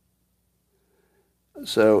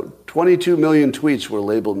 So 22 million tweets were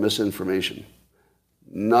labeled misinformation.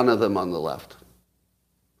 None of them on the left.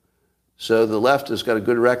 So the left has got a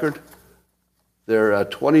good record. They're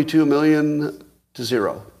 22 million to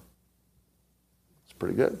 0. It's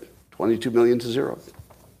pretty good. 22 million to 0.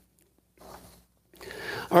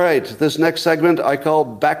 All right, this next segment I call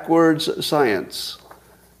backwards science.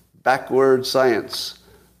 Backwards science.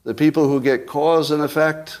 The people who get cause and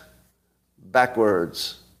effect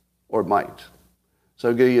backwards, or might. So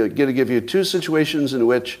I'm going to give you two situations in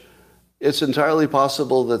which it's entirely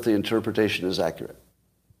possible that the interpretation is accurate.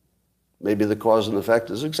 Maybe the cause and effect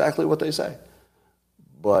is exactly what they say.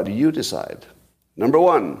 But you decide. Number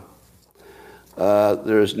one,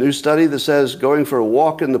 there's a new study that says going for a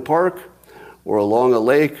walk in the park or along a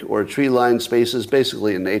lake or tree-lined spaces,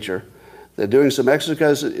 basically in nature, that doing some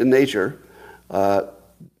exercise in nature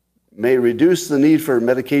may reduce the need for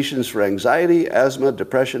medications for anxiety, asthma,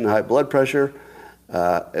 depression, high blood pressure,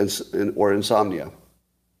 or insomnia.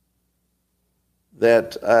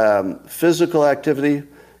 That physical activity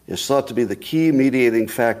is thought to be the key mediating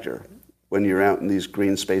factor when you're out in these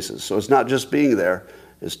green spaces. So it's not just being there,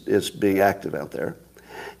 it's being active out there.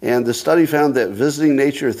 And the study found that visiting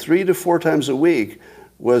nature 3 to 4 times a week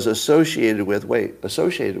was associated with, well,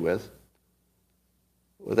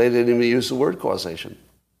 they didn't even use the word causation.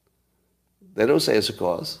 They don't say it's a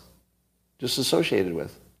cause, just associated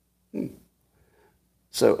with.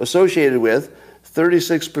 So associated with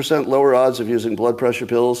 36% lower odds of using blood pressure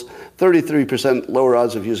pills, 33% lower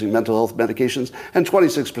odds of using mental health medications, and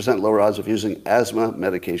 26% lower odds of using asthma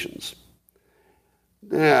medications.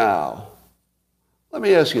 Now, let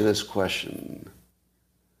me ask you this question.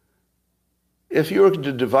 If you were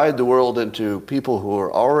to divide the world into people who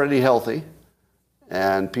are already healthy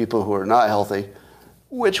and people who are not healthy,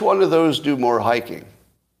 which one of those do more hiking?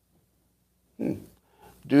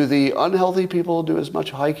 Do the unhealthy people do as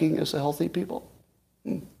much hiking as the healthy people?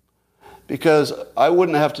 Because I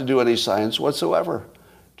wouldn't have to do any science whatsoever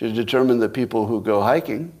to determine that people who go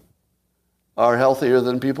hiking are healthier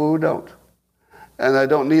than people who don't. And I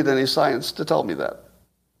don't need any science to tell me that.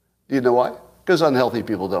 Do you know why? Because unhealthy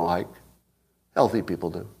people don't hike. Healthy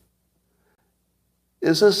people do.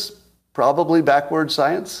 Is this probably backward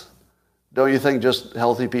science? Don't you think just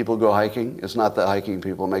healthy people go hiking? It's not that hiking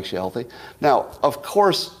people makes you healthy. Now, of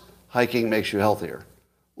course, hiking makes you healthier.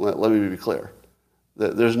 Let me be clear.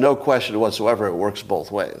 There's no question whatsoever it works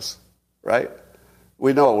both ways, right?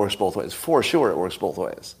 We know it works both ways. For sure it works both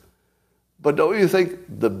ways. But don't you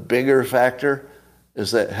think the bigger factor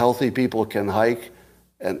is that healthy people can hike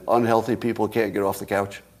and unhealthy people can't get off the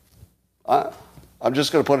couch? I'm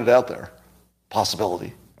just going to put it out there.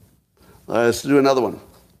 Possibility. Let's do another one.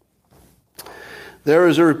 There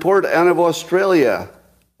is a report out of Australia,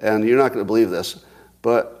 and you're not going to believe this,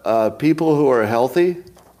 but people who are healthy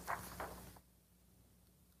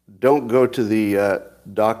don't go to the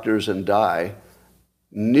doctors and die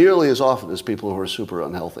nearly as often as people who are super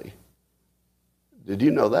unhealthy. Did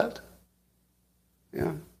you know that?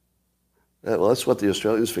 Yeah. Well, that's what the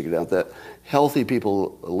Australians figured out, that healthy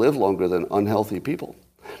people live longer than unhealthy people.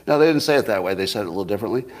 Now, they didn't say it that way. They said it a little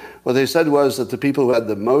differently. What they said was that the people who had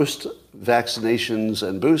the most vaccinations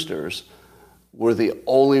and boosters were the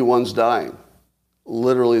only ones dying.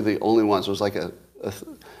 Literally the only ones. It was like a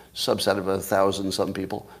subset of 1,000 some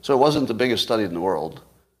people. So it wasn't the biggest study in the world.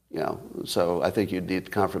 So I think you'd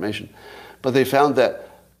need confirmation. But they found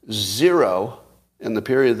that zero, in the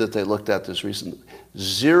period that they looked at this recently,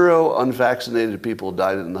 zero unvaccinated people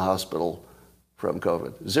died in the hospital from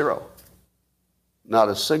COVID. Zero. Not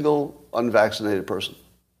a single unvaccinated person.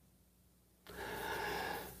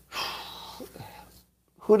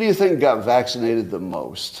 Who do you think got vaccinated the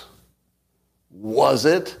most? Was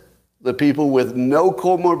it the people with no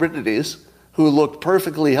comorbidities who looked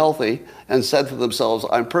perfectly healthy and said to themselves,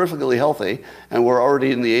 I'm perfectly healthy, and we're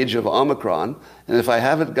already in the age of Omicron, and if I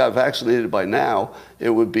haven't got vaccinated by now, it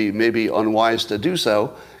would be maybe unwise to do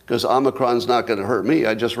so, because Omicron's not going to hurt me,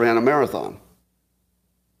 I just ran a marathon?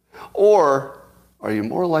 Or are you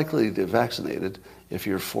more likely to get vaccinated if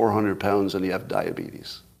you're 400 pounds and you have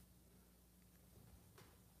diabetes?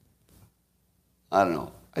 I don't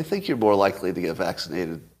know. I think you're more likely to get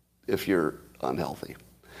vaccinated if you're unhealthy.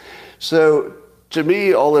 So to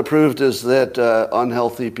me, all it proved is that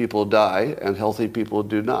unhealthy people die and healthy people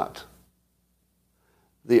do not.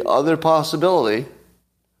 The other possibility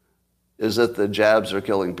is that the jabs are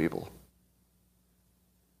killing people.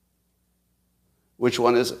 Which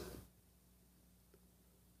one is it?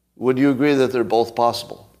 Would you agree that they're both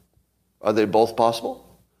possible? Are they both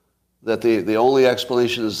possible? That the only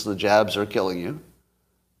explanation is the jabs are killing you?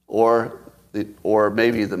 Or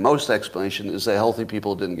maybe the most explanation is that healthy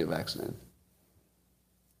people didn't get vaccinated?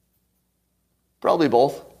 Probably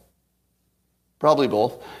both. Probably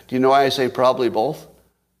both. Do you know why I say probably both?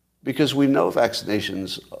 Because we know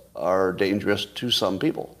vaccinations are dangerous to some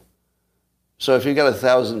people. So if you got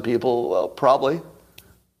 1,000 people, well, probably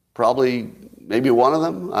maybe one of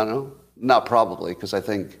them, I don't know. Not probably, because I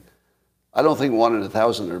don't think 1 in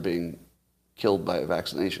 1,000 are being killed by a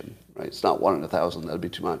vaccination, right? It's not 1 in 1,000, that'd be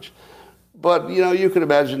too much. But, you could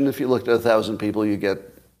imagine if you looked at 1,000 people, you get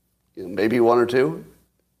maybe 1 or 2.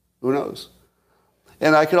 Who knows?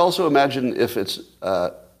 And I could also imagine if it's,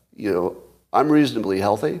 I'm reasonably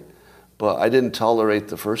healthy, but I didn't tolerate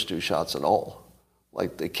the first 2 shots at all.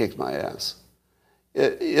 Like, they kicked my ass.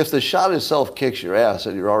 If the shot itself kicks your ass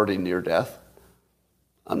and you're already near death,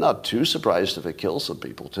 I'm not too surprised if it kills some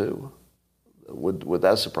people too. Would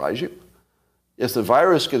that surprise you? If the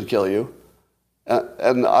virus could kill you,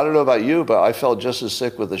 and I don't know about you, but I felt just as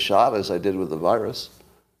sick with the shot as I did with the virus.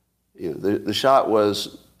 The shot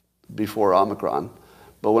was before Omicron,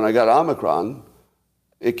 but when I got Omicron,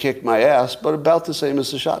 it kicked my ass, but about the same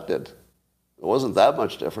as the shot did. It wasn't that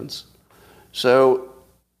much difference. So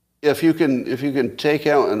if you can take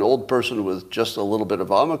out an old person with just a little bit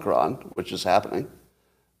of Omicron, which is happening,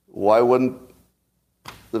 why wouldn't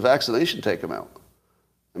the vaccination take them out?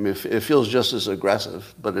 I mean, it feels just as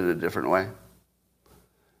aggressive, but in a different way.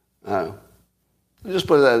 Just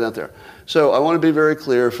put that out there. So I want to be very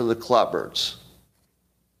clear for the clotbirds.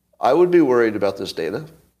 I would be worried about this data.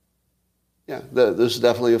 Yeah, this is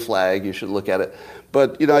definitely a flag. You should look at it.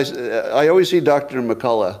 But, I always see Dr.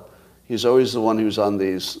 McCullough. He's always the one who's on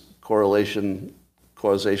these causation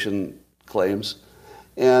claims.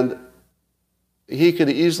 And he could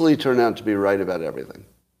easily turn out to be right about everything.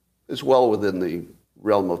 It's well within the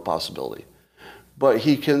realm of possibility. But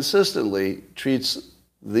he consistently treats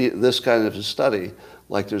this kind of a study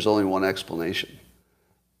like there's only one explanation.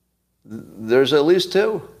 There's at least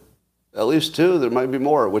 2. At least 2. There might be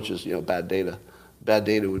more, which is, bad data. Bad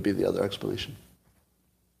data would be the other explanation.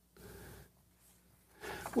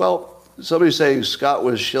 Well, somebody's saying Scott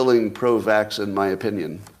was shilling pro-vax in my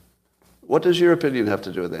opinion. What does your opinion have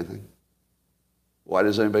to do with anything? Why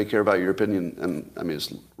does anybody care about your opinion? And I mean,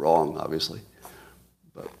 it's wrong, obviously.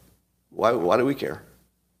 But why do we care?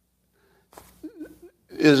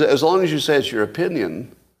 As long as you say it's your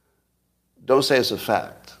opinion, don't say it's a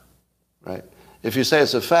fact, right? If you say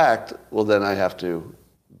it's a fact, well, then I have to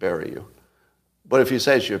bury you. But if you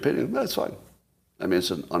say it's your opinion, that's fine. I mean,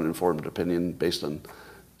 it's an uninformed opinion based on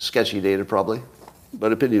sketchy data, probably.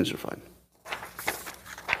 But opinions are fine.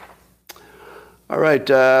 All right.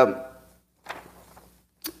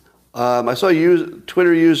 I saw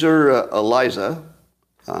Twitter user Eliza,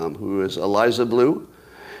 who is Eliza Blue,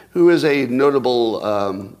 who is a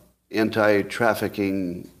notable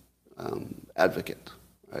anti-trafficking advocate.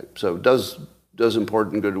 Right? So does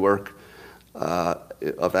important good work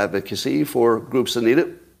of advocacy for groups that need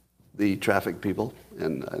it, the trafficked people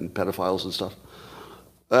and pedophiles and stuff,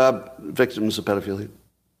 victims of pedophilia.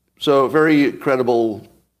 So very credible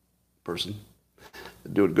person,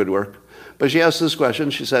 doing good work. But she asked this question.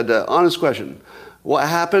 She said, honest question, what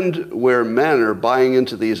happened where men are buying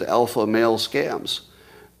into these alpha male scams?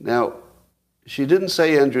 Now, she didn't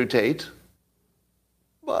say Andrew Tate,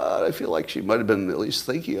 but I feel like she might have been at least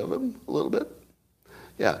thinking of him a little bit.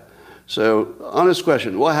 Yeah. So, honest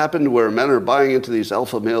question, what happened where men are buying into these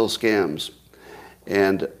alpha male scams?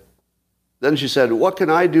 And then she said, what can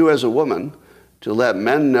I do as a woman to let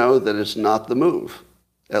men know that it's not the move?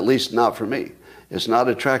 At least not for me. It's not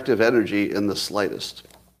attractive energy in the slightest.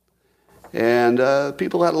 And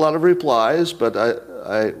people had a lot of replies, but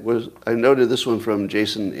I noted this one from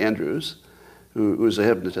Jason Andrews, who is a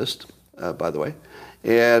hypnotist, by the way.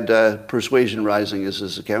 And Persuasion Rising is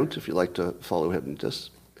his account, if you like to follow hypnotists.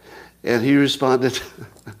 And he responded,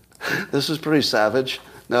 this is pretty savage.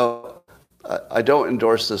 Now, I don't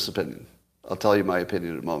endorse this opinion. I'll tell you my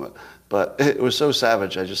opinion in a moment. But it was so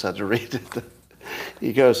savage, I just had to read it.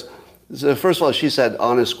 He goes, so first of all, she said,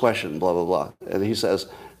 honest question, blah, blah, blah. And he says,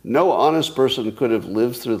 no honest person could have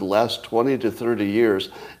lived through the last 20 to 30 years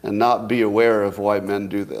and not be aware of why men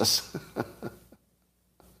do this.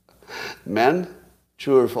 Men,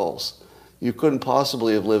 true or false? You couldn't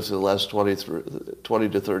possibly have lived through the last 20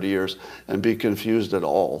 to 30 years and be confused at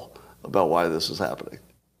all about why this is happening.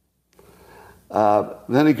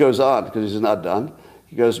 Then he goes on, because he's not done.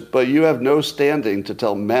 He goes, but you have no standing to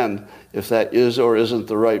tell men if that is or isn't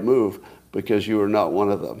the right move because you are not one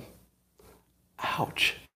of them.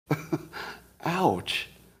 Ouch. Ouch.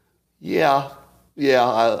 Yeah,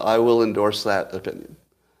 I will endorse that opinion.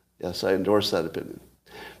 Yes, I endorse that opinion.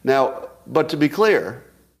 Now, but to be clear,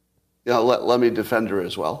 let me defend her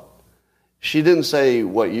as well. She didn't say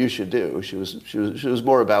what you should do. She was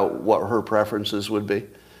more about what her preferences would be.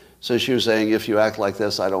 So she was saying, if you act like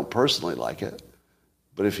this, I don't personally like it.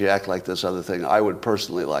 But if you act like this other thing, I would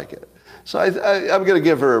personally like it. So I'm going to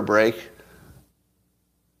give her a break.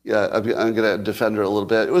 Yeah, I'm going to defend her a little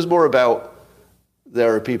bit. It was more about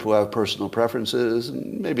there are people who have personal preferences,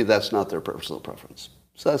 and maybe that's not their personal preference.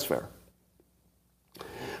 So that's fair.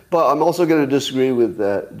 But I'm also going to disagree with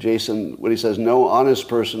Jason when he says no honest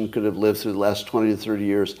person could have lived through the last 20 to 30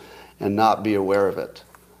 years and not be aware of it.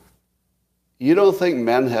 You don't think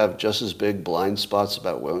men have just as big blind spots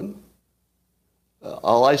about women?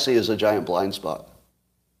 All I see is a giant blind spot.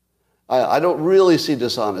 I don't really see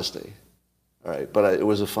dishonesty. All right, but it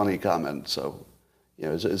was a funny comment, so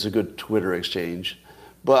it's a good Twitter exchange.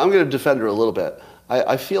 But I'm going to defend her a little bit.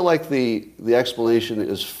 I feel like the explanation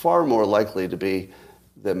is far more likely to be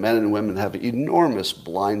that men and women have enormous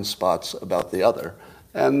blind spots about the other,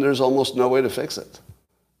 and there's almost no way to fix it.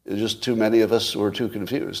 There's just too many of us who are too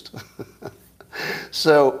confused.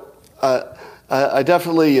 So I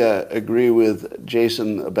definitely agree with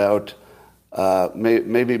Jason about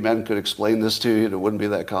maybe men could explain this to you and it wouldn't be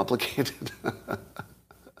that complicated.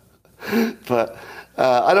 But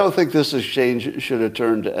I don't think this exchange should have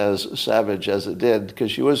turned as savage as it did,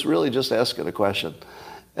 because she was really just asking a question.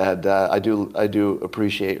 And I do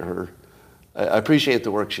appreciate her. I appreciate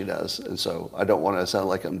the work she does, and so I don't want to sound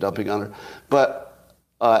like I'm dumping on her. But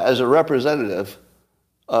as a representative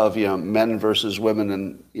of men versus women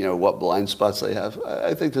and what blind spots they have,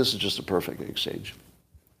 I think this is just a perfect exchange.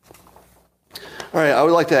 All right, I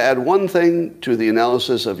would like to add one thing to the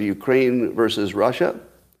analysis of Ukraine versus Russia.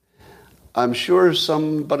 I'm sure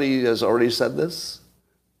somebody has already said this,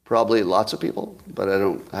 probably lots of people, but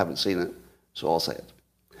I haven't seen it, so I'll say it.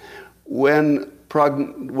 When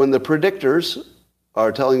the predictors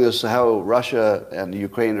are telling us how Russia and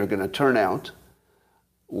Ukraine are going to turn out,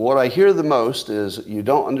 what I hear the most is you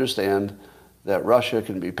don't understand that Russia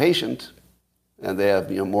can be patient, and they have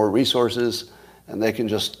more resources, and they can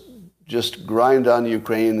just grind on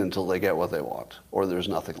Ukraine until they get what they want, or there's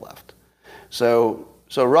nothing left. So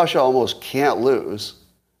Russia almost can't lose,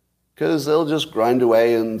 because they'll just grind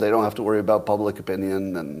away and they don't have to worry about public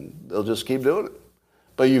opinion, and they'll just keep doing it.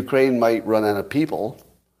 But Ukraine might run out of people,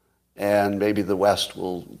 and maybe the West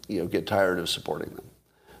will get tired of supporting them.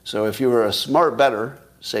 So if you were a smart bettor,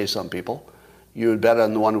 say some people, you would bet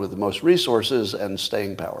on the one with the most resources and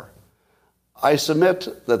staying power. I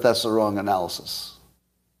submit that that's the wrong analysis,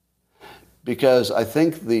 because I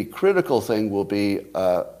think the critical thing will be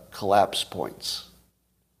collapse points.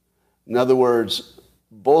 In other words,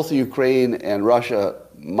 both Ukraine and Russia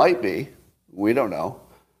might be, we don't know,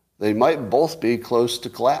 they might both be close to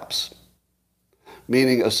collapse,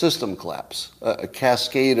 meaning a system collapse, a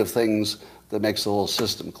cascade of things that makes the whole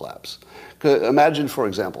system collapse. Imagine, for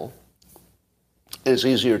example, it's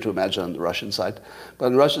easier to imagine on the Russian side, but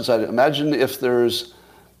on the Russian side, imagine if there's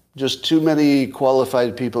just too many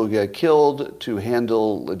qualified people who get killed to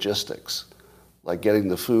handle logistics, like getting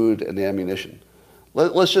the food and the ammunition.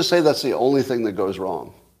 Let's just say that's the only thing that goes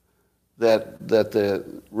wrong. That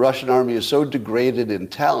the Russian army is so degraded in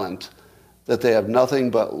talent that they have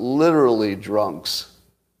nothing but literally drunks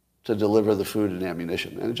to deliver the food and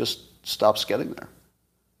ammunition, and it just stops getting there.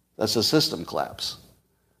 That's a system collapse.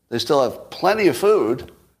 They still have plenty of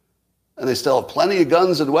food, and they still have plenty of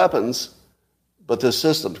guns and weapons, but the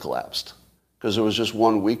system collapsed because there was just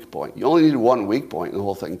one weak point. You only need one weak point, and the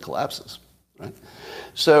whole thing collapses, right?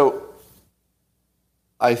 So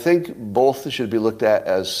I think both should be looked at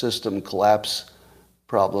as system collapse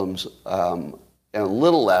problems, and a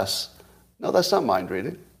little less, no, that's not mind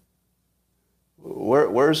reading.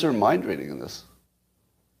 Where is there mind reading in this?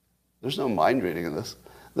 There's no mind reading in this.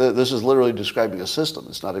 This is literally describing a system.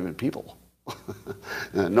 It's not even people.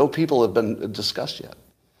 No people have been discussed yet.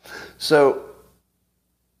 So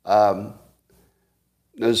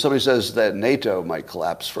somebody says that NATO might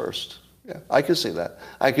collapse first. Yeah, I can see that.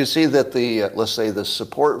 I can see that let's say the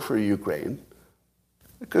support for Ukraine,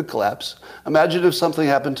 it could collapse. Imagine if something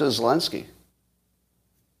happened to Zelensky.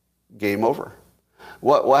 Game over.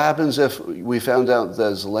 What happens if we found out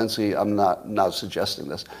that Zelensky, I'm not suggesting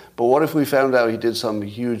this, but what if we found out he did some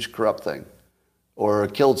huge corrupt thing or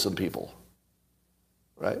killed some people,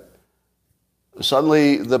 right?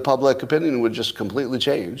 Suddenly the public opinion would just completely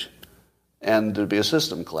change and there'd be a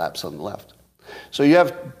system collapse on the left. So you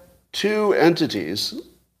have two entities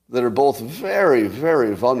that are both very,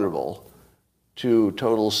 very vulnerable to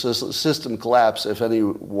total system collapse if any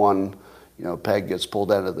one peg gets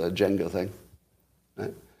pulled out of the Jenga thing.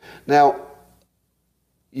 Right? Now,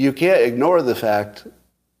 you can't ignore the fact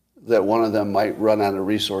that one of them might run out of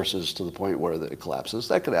resources to the point where it collapses.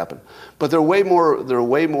 That could happen. But there are way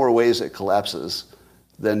more ways it collapses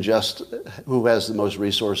than just who has the most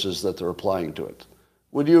resources that they're applying to it.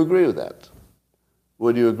 Would you agree with that?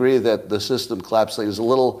 Would you agree that the system collapsing is a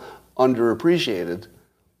little underappreciated?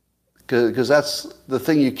 Because that's the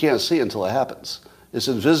thing you can't see until it happens. It's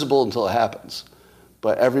invisible until it happens.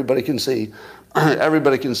 But everybody can see,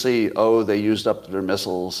 oh, they used up their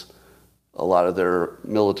missiles. A lot of their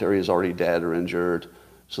military is already dead or injured.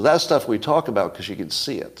 So that stuff we talk about because you can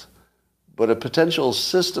see it. But a potential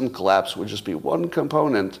system collapse would just be one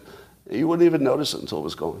component. You wouldn't even notice it until it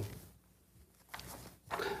was gone.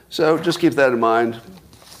 So just keep that in mind.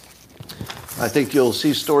 I think you'll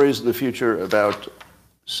see stories in the future about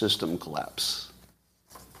system collapse.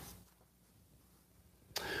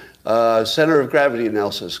 Center of gravity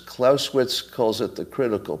analysis. Clausewitz calls it the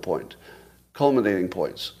critical point, culminating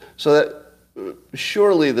points. So that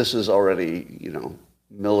surely this is already,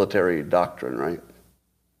 military doctrine, right?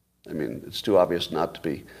 I mean, it's too obvious not to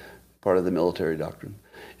be part of the military doctrine.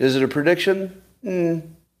 Is it a prediction?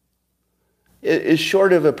 It's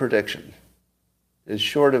short of a prediction. It's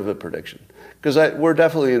short of a prediction. Because we're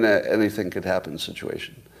definitely in a anything could happen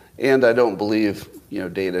situation. And I don't believe,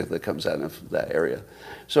 data that comes out of that area.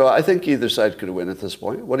 So I think either side could win at this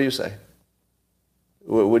point. What do you say?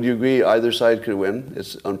 Would you agree either side could win?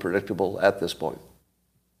 It's unpredictable at this point.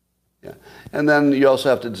 Yeah. And then you also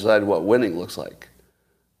have to decide what winning looks like,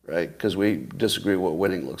 right? Because we disagree what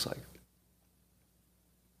winning looks like.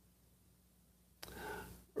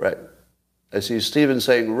 Right. I see Stephen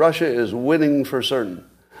saying Russia is winning for certain.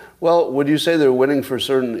 Well, would you say they're winning for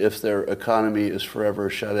certain if their economy is forever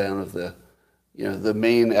shut down of the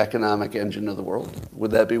main economic engine of the world?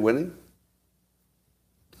 Would that be winning?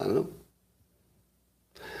 I don't know.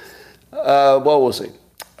 Well, we'll see.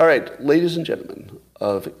 All right, ladies and gentlemen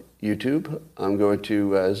of YouTube, I'm going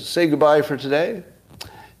to say goodbye for today,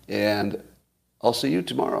 and I'll see you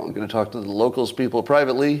tomorrow. I'm going to talk to the locals people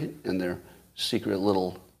privately in their secret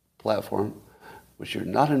little platform, which you're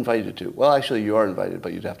not invited to. Well, actually, you are invited,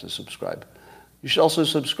 but you'd have to subscribe. You should also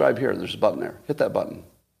subscribe here. There's a button there. Hit that button.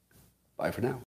 Bye for now.